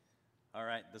All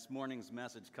right, this morning's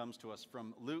message comes to us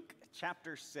from Luke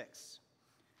chapter 6.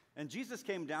 And Jesus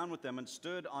came down with them and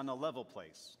stood on a level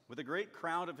place, with a great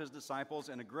crowd of his disciples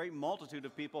and a great multitude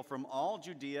of people from all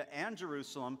Judea and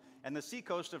Jerusalem and the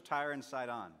seacoast of Tyre and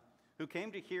Sidon, who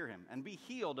came to hear him and be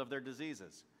healed of their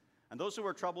diseases. And those who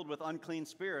were troubled with unclean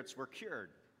spirits were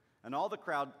cured. And all the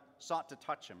crowd sought to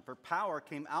touch him, for power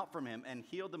came out from him and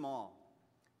healed them all.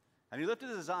 And he lifted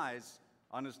his eyes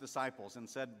on his disciples and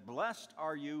said, "Blessed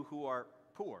are you who are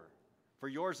poor, for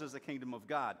yours is the kingdom of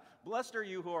God. Blessed are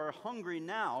you who are hungry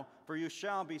now, for you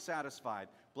shall be satisfied.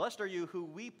 Blessed are you who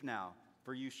weep now,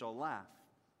 for you shall laugh.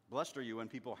 Blessed are you when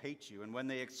people hate you, and when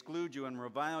they exclude you and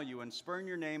revile you and spurn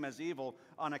your name as evil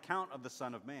on account of the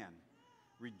Son of Man.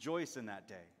 Rejoice in that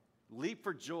day. Leap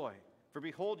for joy, for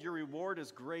behold, your reward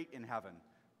is great in heaven,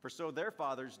 for so their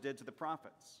fathers did to the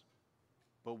prophets.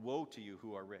 But woe to you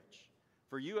who are rich,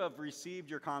 for you have received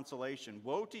your consolation.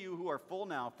 Woe to you who are full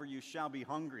now, for you shall be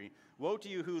hungry. Woe to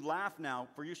you who laugh now,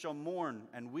 for you shall mourn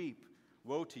and weep.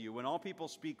 Woe to you when all people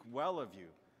speak well of you,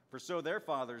 for so their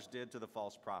fathers did to the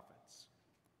false prophets."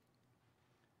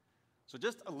 So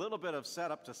just a little bit of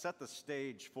setup to set the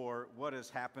stage for what is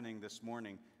happening this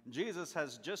morning. Jesus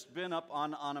has just been up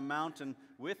on a mountain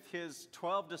with his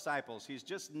 12 disciples. He's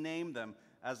just named them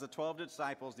as the 12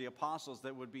 disciples, the apostles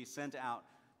that would be sent out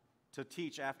to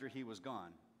teach after he was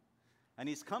gone. And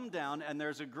he's come down, and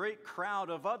there's a great crowd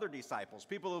of other disciples,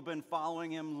 people who've been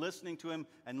following him, listening to him,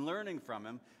 and learning from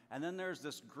him. And then there's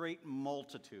this great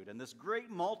multitude. And this great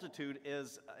multitude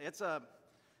it's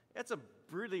a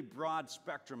really broad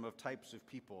spectrum of types of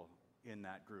people in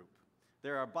that group.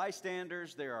 There are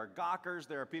bystanders, there are gawkers,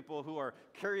 there are people who are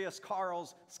curious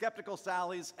Carls, skeptical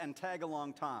Sallys, and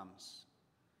tag-along Toms.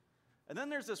 And then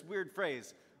there's this weird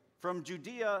phrase, from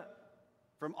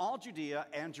all Judea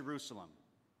and Jerusalem,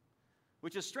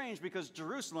 which is strange because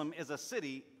Jerusalem is a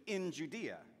city in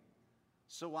Judea.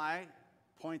 So why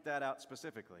point that out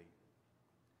specifically?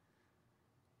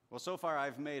 Well, so far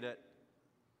I've made it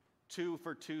 2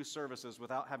 for 2 services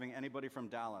without having anybody from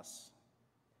Dallas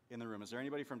in the room. Is there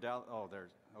anybody from Dallas? Oh, there's,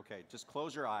 okay. Just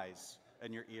close your eyes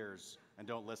and your ears and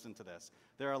don't listen to this.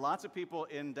 There are lots of people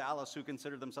in Dallas who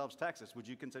consider themselves Texas. Would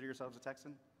you consider yourselves a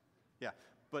Texan? Yeah,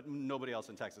 but nobody else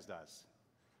in Texas does.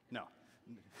 No.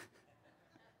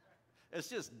 It's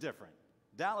just different.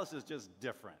 Dallas is just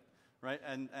different, right?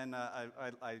 And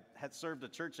I had served a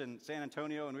church in San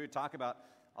Antonio, and we would talk about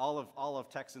all of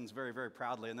Texans very, very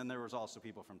proudly, and then there was also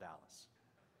people from Dallas.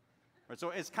 Right,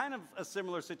 so it's kind of a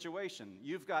similar situation.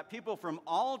 You've got people from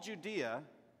all Judea,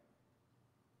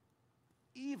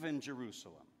 even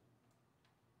Jerusalem.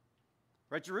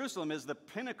 Right, Jerusalem is the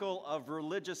pinnacle of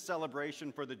religious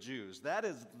celebration for the Jews. That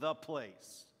is the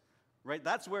place. Right?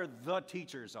 That's where the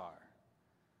teachers are.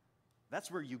 That's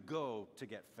where you go to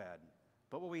get fed.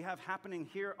 But what we have happening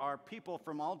here are people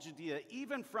from all Judea,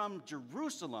 even from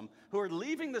Jerusalem, who are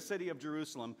leaving the city of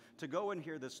Jerusalem to go and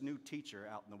hear this new teacher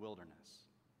out in the wilderness.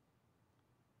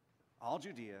 All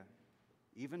Judea,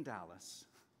 even Dallas,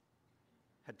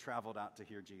 had traveled out to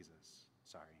hear Jesus.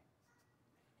 Sorry.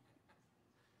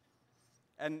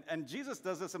 And Jesus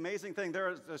does this amazing thing.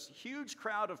 There is this huge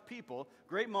crowd of people,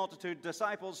 great multitude,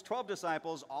 disciples, 12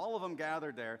 disciples, all of them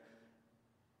gathered there.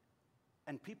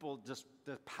 And people just,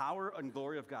 the power and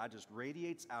glory of God just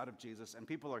radiates out of Jesus, and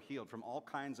people are healed from all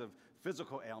kinds of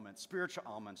physical ailments, spiritual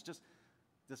ailments, just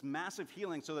this massive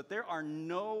healing, so that there are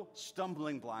no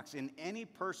stumbling blocks in any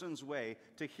person's way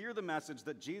to hear the message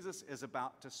that Jesus is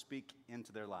about to speak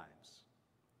into their lives.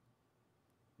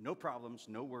 No problems,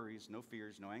 no worries, no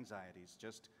fears, no anxieties,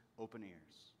 just open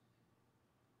ears.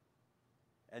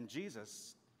 And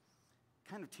Jesus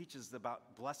kind of teaches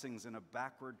about blessings in a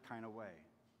backward kind of way,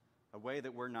 a way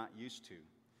that we're not used to.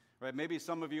 Right? Maybe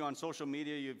some of you on social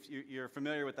media, you're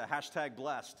familiar with the hashtag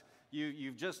blessed.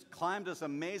 You've just climbed this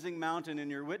amazing mountain and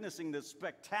you're witnessing this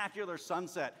spectacular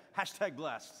sunset. Hashtag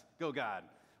blessed. Go God.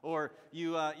 Or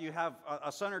you have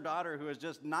a son or daughter who has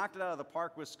just knocked it out of the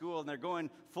park with school, and they're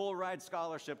going full ride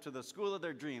scholarship to the school of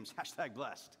their dreams. Hashtag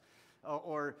blessed.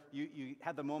 Or you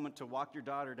had the moment to walk your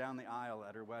daughter down the aisle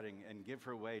at her wedding and give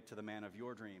her away to the man of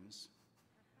your dreams.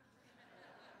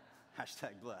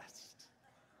 Hashtag blessed.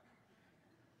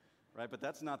 Right? But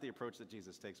that's not the approach that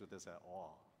Jesus takes with this at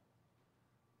all.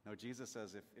 No, Jesus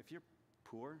says if you're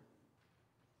poor,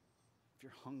 if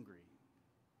you're hungry,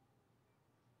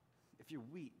 if you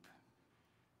weep,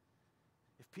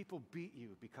 if people beat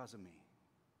you because of me,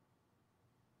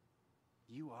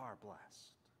 you are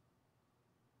blessed.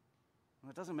 Well,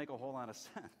 it doesn't make a whole lot of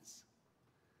sense.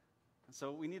 And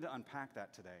so we need to unpack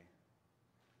that today.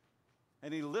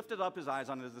 And he lifted up his eyes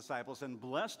on his disciples, and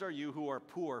blessed are you who are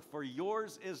poor, for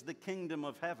yours is the kingdom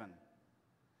of heaven.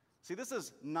 See, this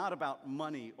is not about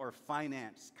money or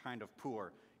finance kind of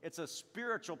poor. It's a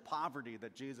spiritual poverty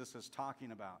that Jesus is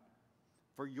talking about.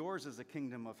 For yours is the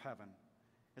kingdom of heaven.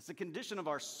 It's the condition of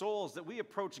our souls that we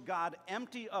approach God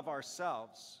empty of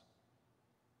ourselves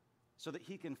so that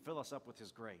he can fill us up with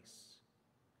his grace.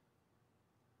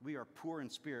 We are poor in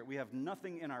spirit. We have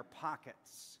nothing in our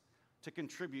pockets to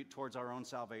contribute towards our own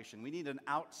salvation. We need an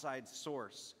outside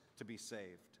source to be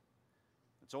saved.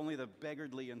 It's only the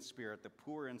beggarly in spirit, the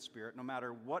poor in spirit, no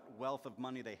matter what wealth of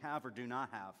money they have or do not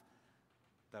have,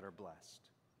 that are blessed.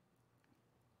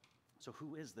 So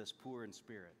who is this poor in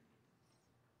spirit?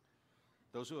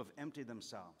 Those who have emptied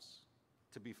themselves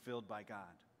to be filled by God.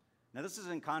 Now, this is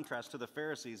in contrast to the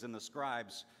Pharisees and the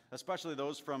scribes, especially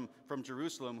those from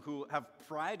Jerusalem, who have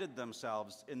prided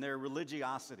themselves in their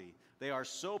religiosity. They are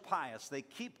so pious, they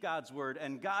keep God's word,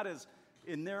 and God is,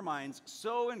 in their minds,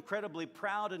 so incredibly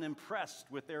proud and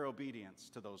impressed with their obedience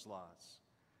to those laws.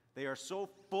 They are so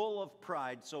full of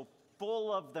pride, so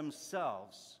full of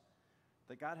themselves,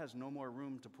 that God has no more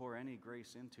room to pour any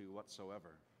grace into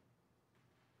whatsoever.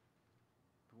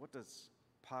 But what does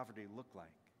poverty look like?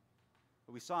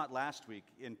 We saw it last week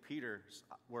in Peter's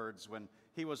words when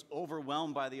he was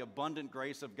overwhelmed by the abundant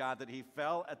grace of God, that he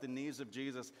fell at the knees of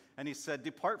Jesus and he said,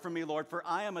 "Depart from me, Lord, for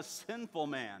I am a sinful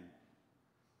man."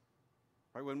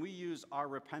 Right? When we use our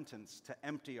repentance to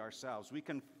empty ourselves, we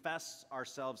confess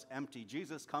ourselves empty.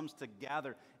 Jesus comes to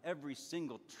gather every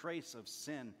single trace of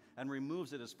sin and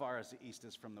removes it as far as the east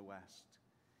is from the west.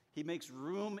 He makes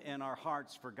room in our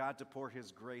hearts for God to pour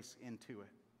his grace into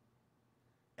it.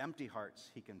 Empty hearts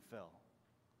he can fill.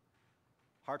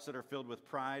 Hearts that are filled with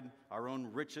pride, our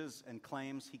own riches and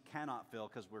claims, he cannot fill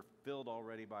because we're filled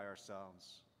already by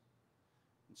ourselves.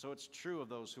 And so it's true of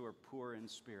those who are poor in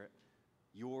spirit.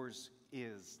 Yours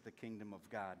is the kingdom of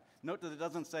God. Note that it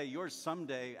doesn't say yours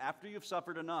someday, after you've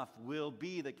suffered enough, will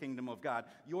be the kingdom of God.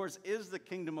 Yours is the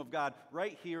kingdom of God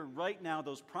right here, right now.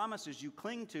 Those promises you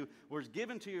cling to were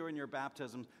given to you in your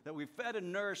baptism, that we fed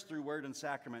and nourished through word and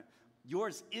sacrament.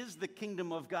 Yours is the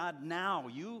kingdom of God now.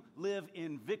 You live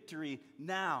in victory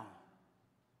now.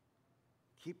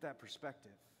 Keep that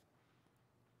perspective.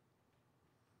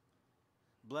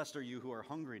 Blessed are you who are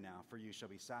hungry now, for you shall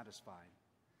be satisfied.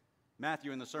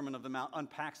 Matthew in the Sermon on the Mount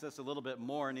unpacks this a little bit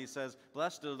more, and he says,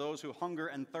 "Blessed are those who hunger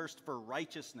and thirst for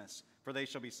righteousness, for they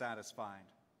shall be satisfied."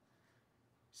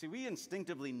 See, we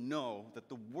instinctively know that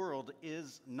the world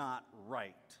is not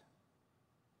right.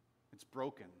 It's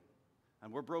broken,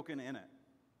 and we're broken in it.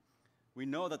 We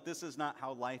know that this is not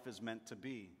how life is meant to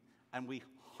be, and we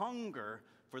hunger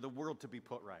for the world to be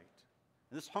put right.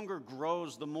 And this hunger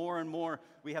grows the more and more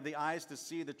we have the eyes to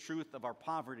see the truth of our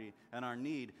poverty and our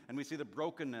need, and we see the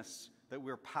brokenness that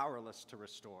we're powerless to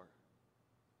restore.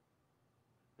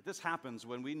 But this happens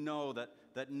when we know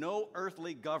that no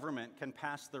earthly government can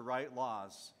pass the right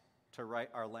laws to right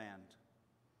our land.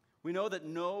 We know that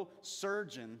no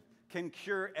surgeon can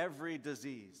cure every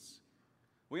disease.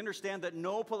 We understand that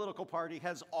no political party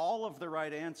has all of the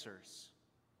right answers.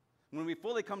 When we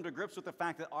fully come to grips with the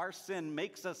fact that our sin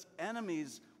makes us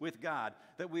enemies with God,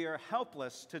 that we are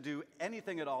helpless to do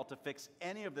anything at all to fix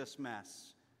any of this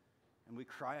mess, and we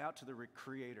cry out to the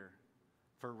Creator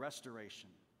for restoration.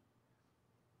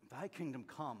 Thy kingdom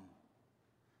come.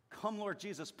 Come, Lord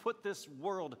Jesus, put this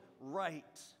world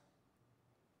right.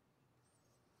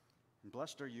 And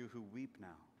blessed are you who weep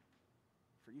now,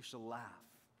 for you shall laugh.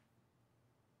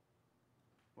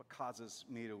 What causes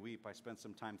me to weep? I spent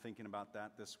some time thinking about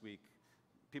that this week.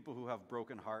 People who have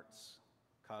broken hearts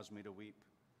cause me to weep.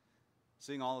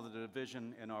 Seeing all of the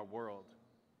division in our world.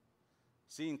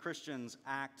 Seeing Christians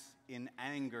act in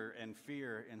anger and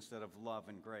fear instead of love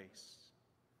and grace.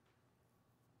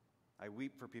 I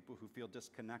weep for people who feel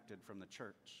disconnected from the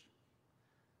church.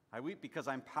 I weep because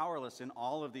I'm powerless in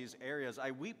all of these areas.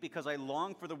 I weep because I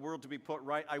long for the world to be put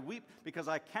right. I weep because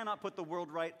I cannot put the world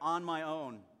right on my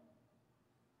own.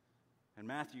 And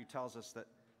Matthew tells us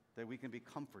that we can be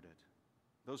comforted.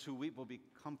 Those who weep will be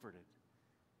comforted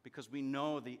because we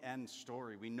know the end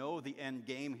story. We know the end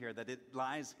game here, that it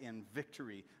lies in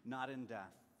victory, not in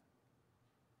death.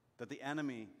 That the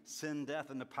enemy, sin, death,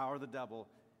 and the power of the devil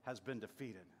has been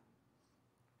defeated.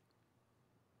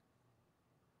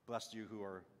 Blessed you who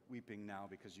are weeping now,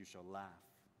 because you shall laugh.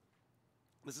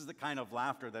 This is the kind of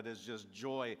laughter that is just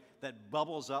joy that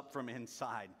bubbles up from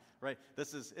inside, right?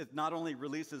 It not only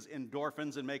releases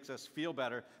endorphins and makes us feel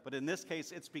better, but in this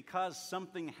case, it's because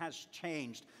something has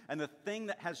changed. And the thing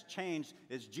that has changed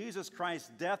is Jesus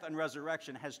Christ's death and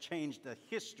resurrection has changed the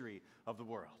history of the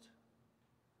world.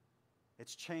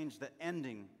 It's changed the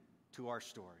ending to our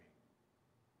story.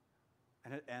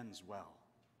 And it ends well.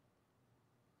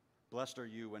 Blessed are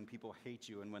you when people hate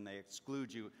you and when they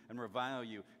exclude you and revile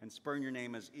you and spurn your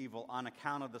name as evil on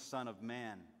account of the Son of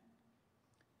Man.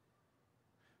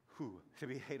 To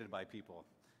be hated by people.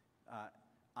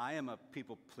 I am a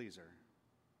people pleaser.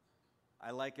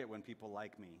 I like it when people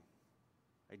like me.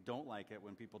 I don't like it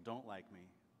when people don't like me.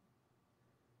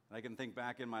 And I can think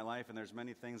back in my life, and there's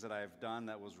many things that I've done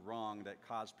that was wrong that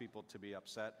caused people to be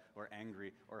upset or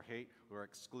angry or hate or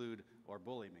exclude or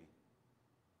bully me.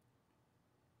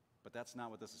 But that's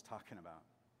not what this is talking about.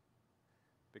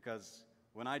 Because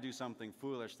when I do something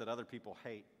foolish that other people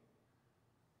hate,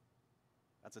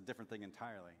 that's a different thing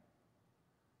entirely.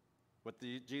 What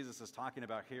Jesus is talking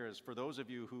about here is for those of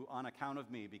you who, on account of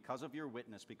me, because of your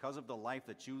witness, because of the life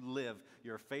that you live,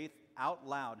 your faith out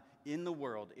loud in the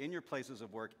world, in your places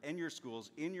of work, in your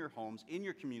schools, in your homes, in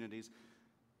your communities,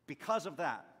 because of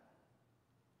that,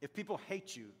 if people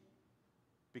hate you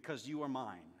because you are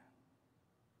mine,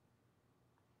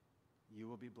 you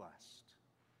will be blessed.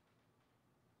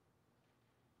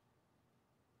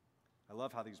 I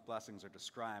love how these blessings are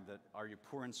described, that are you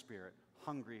poor in spirit,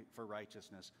 hungry for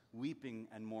righteousness, weeping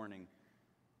and mourning,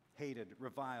 hated,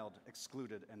 reviled,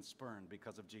 excluded, and spurned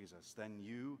because of Jesus, then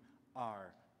you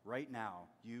are, right now,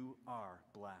 you are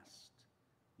blessed.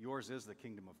 Yours is the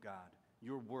kingdom of God.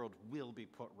 Your world will be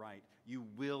put right. You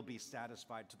will be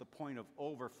satisfied to the point of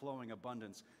overflowing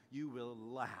abundance. You will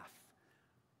laugh,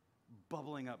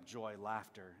 bubbling up joy,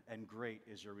 laughter, and great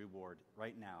is your reward.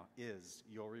 Right now is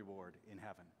your reward in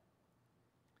heaven.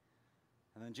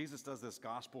 And then Jesus does this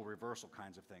gospel reversal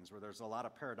kinds of things where there's a lot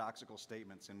of paradoxical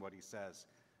statements in what he says.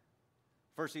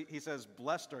 First, he says,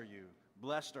 blessed are you,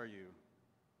 blessed are you.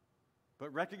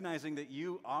 But recognizing that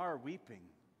you are weeping.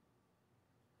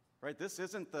 Right? This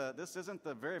isn't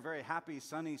the very, very happy,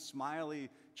 sunny, smiley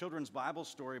children's Bible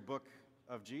story book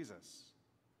of Jesus.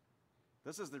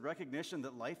 This is the recognition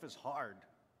that life is hard.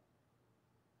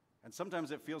 And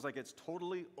sometimes it feels like it's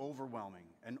totally overwhelming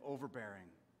and overbearing.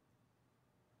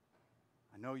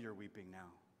 I know you're weeping now.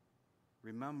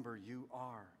 Remember, you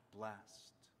are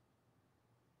blessed.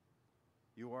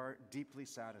 You are deeply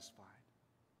satisfied.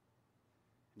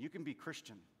 You can be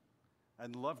Christian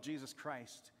and love Jesus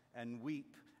Christ and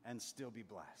weep and still be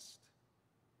blessed.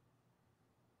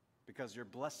 Because your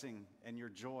blessing and your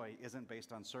joy isn't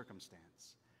based on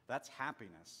circumstance. That's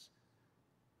happiness.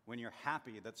 When you're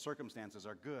happy that circumstances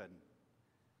are good.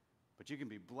 But you can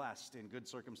be blessed in good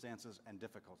circumstances and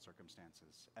difficult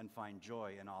circumstances and find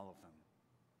joy in all of them.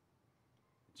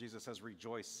 Jesus says,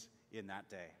 rejoice in that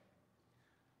day.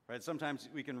 Right? Sometimes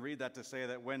we can read that to say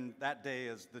that when that day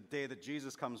is the day that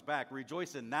Jesus comes back,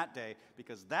 rejoice in that day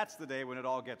because that's the day when it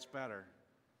all gets better.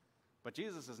 But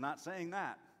Jesus is not saying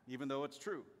that, even though it's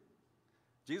true.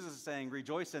 Jesus is saying,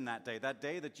 rejoice in that day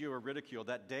that you are ridiculed,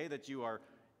 that day that you are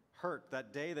hurt,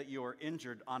 that day that you are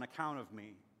injured on account of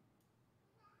me.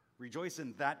 Rejoice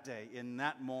in that day, in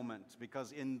that moment,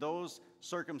 because in those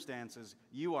circumstances,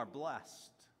 you are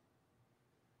blessed.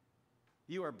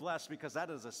 You are blessed because that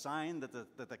is a sign that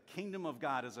the kingdom of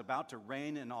God is about to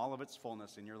reign in all of its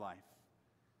fullness in your life.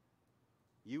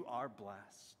 You are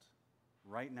blessed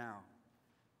right now.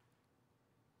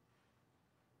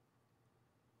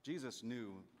 Jesus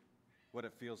knew what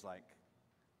it feels like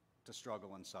to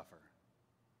struggle and suffer.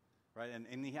 Right?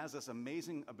 And he has this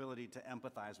amazing ability to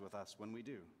empathize with us when we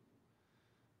do.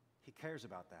 He cares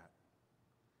about that.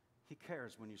 He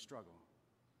cares when you struggle,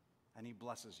 and he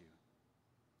blesses you.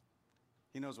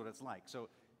 He knows what it's like. So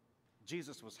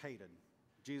Jesus was hated.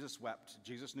 Jesus wept.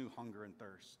 Jesus knew hunger and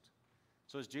thirst.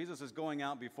 So as Jesus is going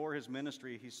out before his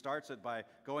ministry, he starts it by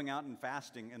going out and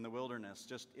fasting in the wilderness,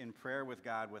 just in prayer with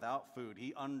God without food.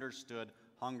 He understood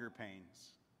hunger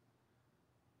pains.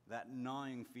 That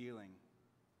gnawing feeling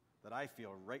that I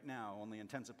feel right now, only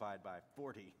intensified by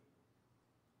 40.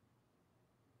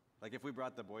 Like if we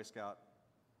brought the Boy Scout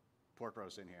pork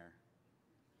roast in here,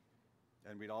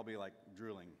 and we'd all be like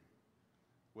drooling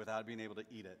without being able to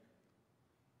eat it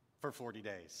for 40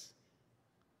 days.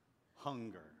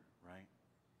 Hunger, right?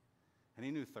 And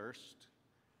he knew thirst.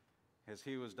 As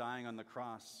he was dying on the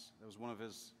cross, that was one of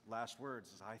his last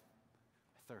words, is I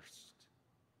thirst.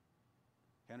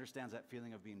 He understands that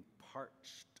feeling of being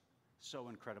parched, so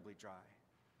incredibly dry.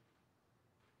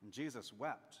 And Jesus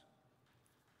wept.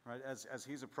 Right, as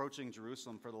he's approaching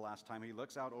Jerusalem for the last time, he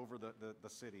looks out over the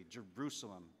city,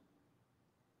 Jerusalem.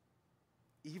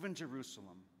 Even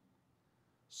Jerusalem,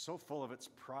 so full of its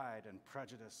pride and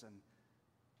prejudice and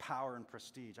power and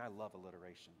prestige. I love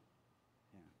alliteration.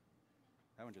 Yeah,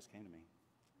 that one just came to me.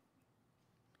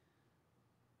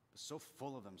 But so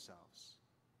full of themselves.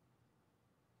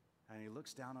 And he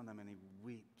looks down on them and he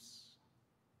weeps.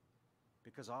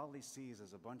 because all he sees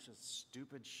is a bunch of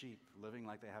stupid sheep living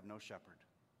like they have no shepherd.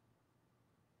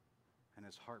 And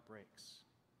his heart breaks.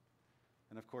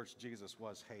 And of course, Jesus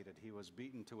was hated. He was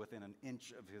beaten to within an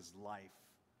inch of his life.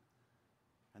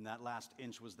 And that last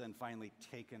inch was then finally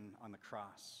taken on the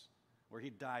cross, where he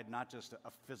died not just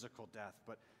a physical death,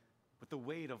 but with the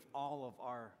weight of all of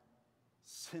our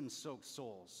sin-soaked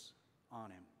souls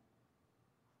on him.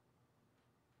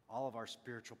 All of our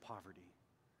spiritual poverty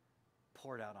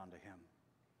poured out onto him.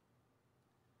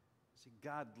 See,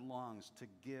 God longs to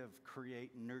give,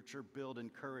 create, nurture, build,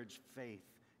 encourage faith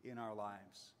in our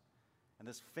lives. And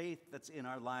this faith that's in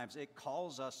our lives, it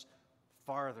calls us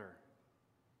farther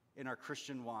in our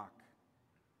Christian walk.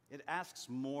 It asks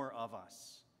more of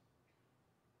us.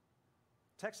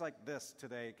 Texts like this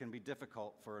today can be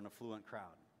difficult for an affluent crowd.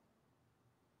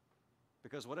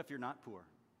 Because what if you're not poor?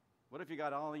 What if you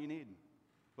got all you need?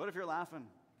 What if you're laughing?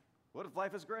 What if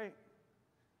life is great?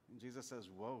 And Jesus says,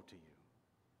 woe to you.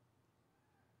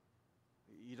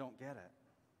 You don't get it.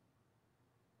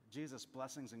 Jesus'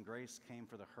 blessings and grace came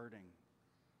for the hurting.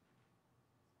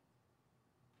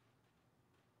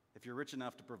 If you're rich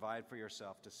enough to provide for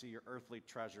yourself, to see your earthly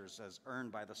treasures as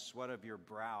earned by the sweat of your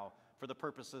brow for the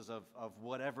purposes of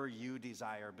whatever you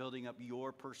desire, building up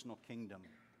your personal kingdom,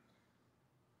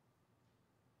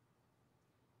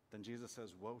 then Jesus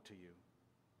says, woe to you.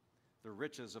 The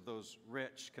riches of those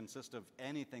rich consist of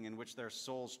anything in which their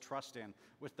souls trust in.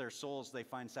 With their souls, they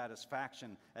find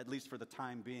satisfaction, at least for the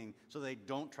time being, so they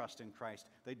don't trust in Christ.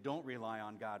 They don't rely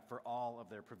on God for all of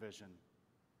their provision.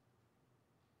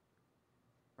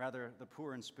 Rather, the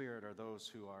poor in spirit are those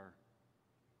who are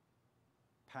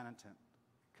penitent,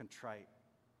 contrite,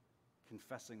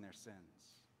 confessing their sins.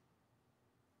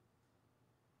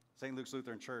 St. Luke's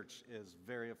Lutheran Church is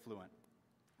very affluent,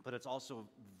 but it's also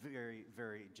very,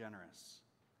 very generous.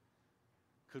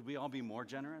 Could we all be more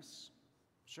generous?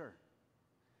 Sure.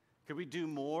 Could we do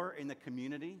more in the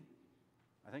community?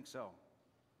 I think so.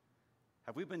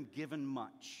 Have we been given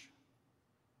much?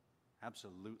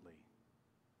 Absolutely.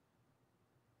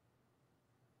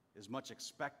 Is much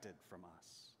expected from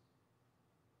us?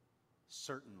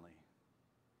 Certainly.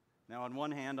 Now, on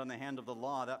one hand, on the hand of the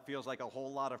law, that feels like a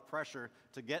whole lot of pressure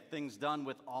to get things done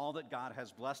with all that God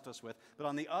has blessed us with. But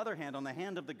on the other hand, on the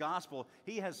hand of the gospel,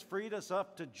 he has freed us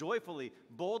up to joyfully,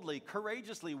 boldly,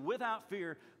 courageously, without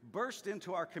fear, burst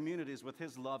into our communities with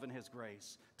his love and his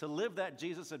grace, to live that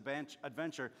Jesus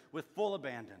adventure with full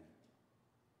abandon.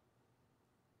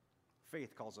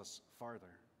 Faith calls us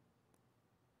farther.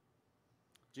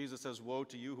 Jesus says, woe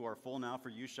to you who are full now, for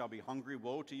you shall be hungry.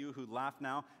 Woe to you who laugh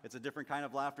now. It's a different kind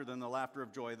of laughter than the laughter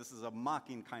of joy. This is a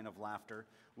mocking kind of laughter.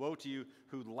 Woe to you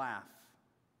who laugh,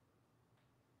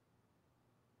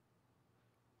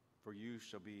 for you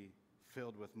shall be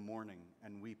filled with mourning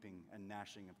and weeping and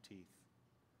gnashing of teeth.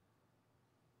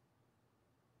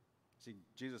 See,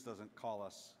 Jesus doesn't call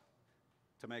us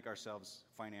to make ourselves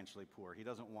financially poor. He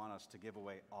doesn't want us to give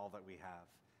away all that we have.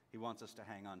 He wants us to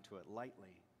hang on to it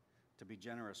lightly, to be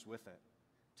generous with it,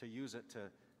 to use it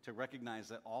to recognize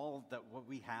that all that what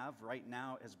we have right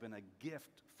now has been a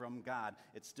gift from God.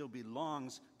 It still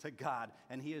belongs to God.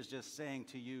 And he is just saying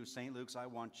to you, St. Luke's, I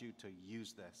want you to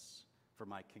use this for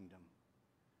my kingdom.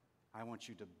 I want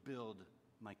you to build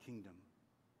my kingdom.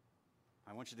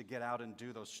 I want you to get out and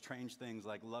do those strange things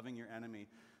like loving your enemy,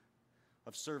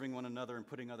 of serving one another and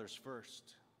putting others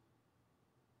first.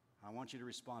 I want you to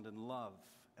respond in love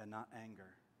and not anger.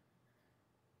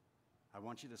 I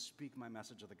want you to speak my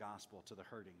message of the gospel to the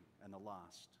hurting and the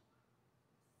lost.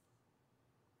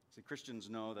 See, Christians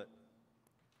know that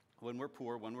when we're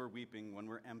poor, when we're weeping, when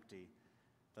we're empty,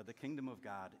 that the kingdom of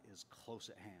God is close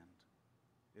at hand,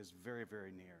 is very,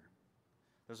 very near.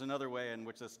 There's another way in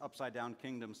which this upside-down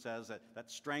kingdom says that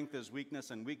strength is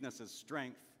weakness and weakness is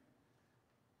strength.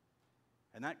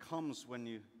 And that comes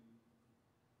when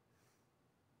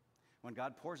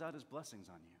God pours out his blessings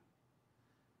on you.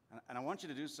 And I want you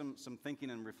to do some thinking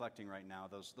and reflecting right now,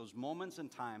 those moments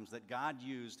and times that God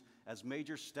used as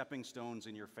major stepping stones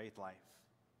in your faith life.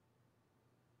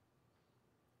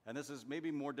 And this is maybe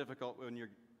more difficult when you're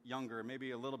younger,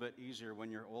 maybe a little bit easier when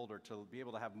you're older, to be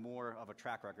able to have more of a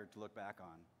track record to look back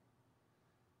on.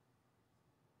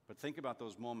 But think about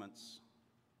those moments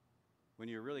when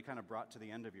you're really kind of brought to the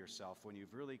end of yourself, when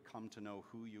you've really come to know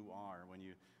who you are, when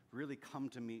you really come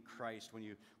to meet Christ, when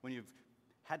you've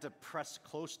had to press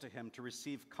close to him to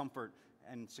receive comfort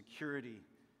and security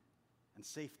and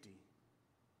safety.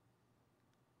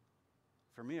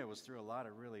 For me, it was through a lot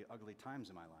of really ugly times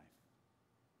in my life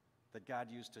that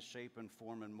God used to shape and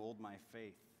form and mold my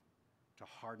faith, to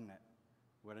harden it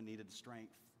when it needed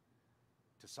strength,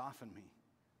 to soften me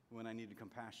when I needed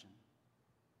compassion.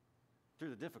 through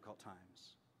the difficult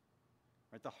times.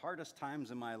 Right? The hardest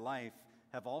times in my life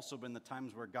have also been the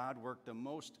times where God worked the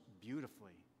most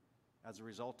beautifully as a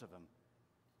result of them.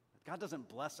 God doesn't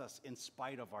bless us in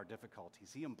spite of our difficulties.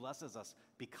 He blesses us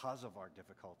because of our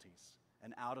difficulties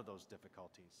and out of those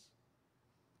difficulties.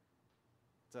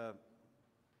 It's a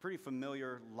pretty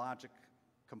familiar logic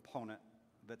component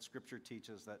that Scripture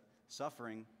teaches, that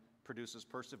suffering produces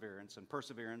perseverance, and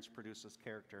perseverance produces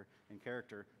character, and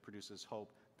character produces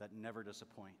hope that never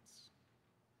disappoints.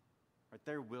 Right?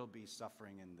 There will be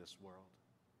suffering in this world.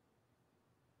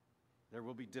 There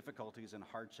will be difficulties and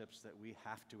hardships that we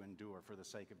have to endure for the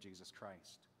sake of Jesus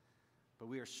Christ. But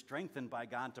we are strengthened by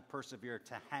God to persevere,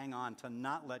 to hang on, to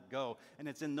not let go. And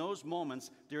it's in those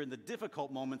moments, during the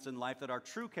difficult moments in life, that our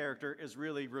true character is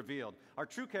really revealed. Our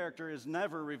true character is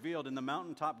never revealed in the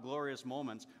mountaintop glorious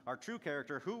moments. Our true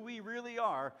character, who we really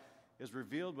are, is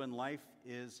revealed when life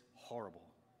is horrible.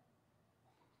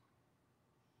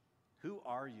 Who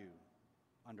are you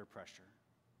under pressure?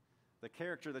 The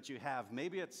character that you have,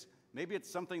 maybe it's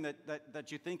something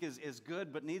that you think is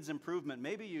good but needs improvement.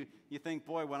 Maybe you think,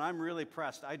 boy, when I'm really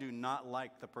pressed, I do not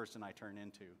like the person I turn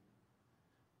into.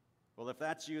 Well, if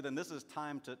that's you, then this is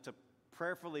time to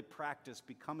prayerfully practice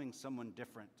becoming someone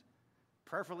different.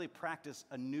 Prayerfully practice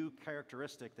a new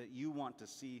characteristic that you want to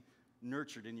see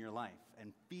nurtured in your life,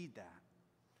 and feed that.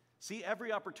 See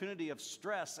every opportunity of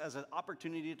stress as an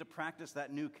opportunity to practice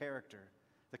that new character,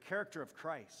 the character of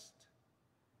Christ,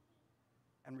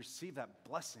 and receive that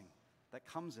blessing that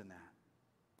comes in that.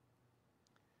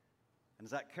 And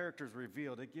as that character is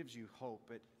revealed, it gives you hope.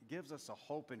 It gives us a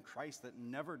hope in Christ that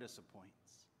never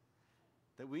disappoints.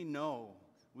 That we know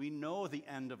the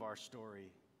end of our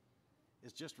story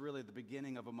is just really the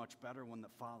beginning of a much better one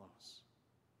that follows.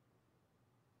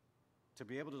 To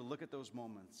be able to look at those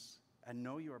moments and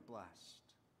know you are blessed.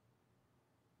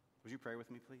 Would you pray with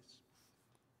me, please?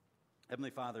 Heavenly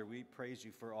Father, we praise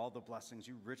you for all the blessings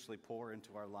you richly pour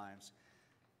into our lives.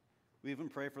 We even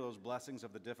pray for those blessings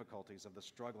of the difficulties, of the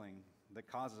struggling that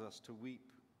causes us to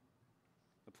weep,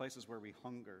 the places where we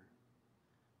hunger,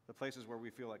 the places where we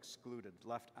feel excluded,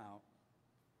 left out,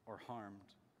 or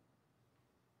harmed.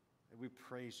 And we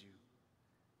praise you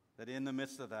that in the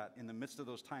midst of that, in the midst of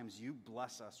those times, you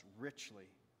bless us richly.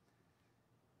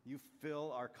 You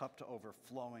fill our cup to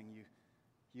overflowing.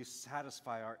 You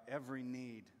satisfy our every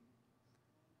need.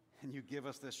 And you give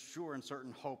us this sure and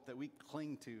certain hope that we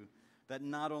cling to, that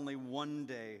not only one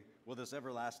day will this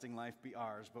everlasting life be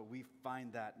ours, but we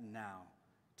find that now,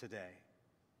 today.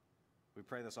 We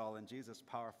pray this all in Jesus'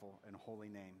 powerful and holy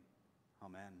name.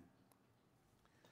 Amen.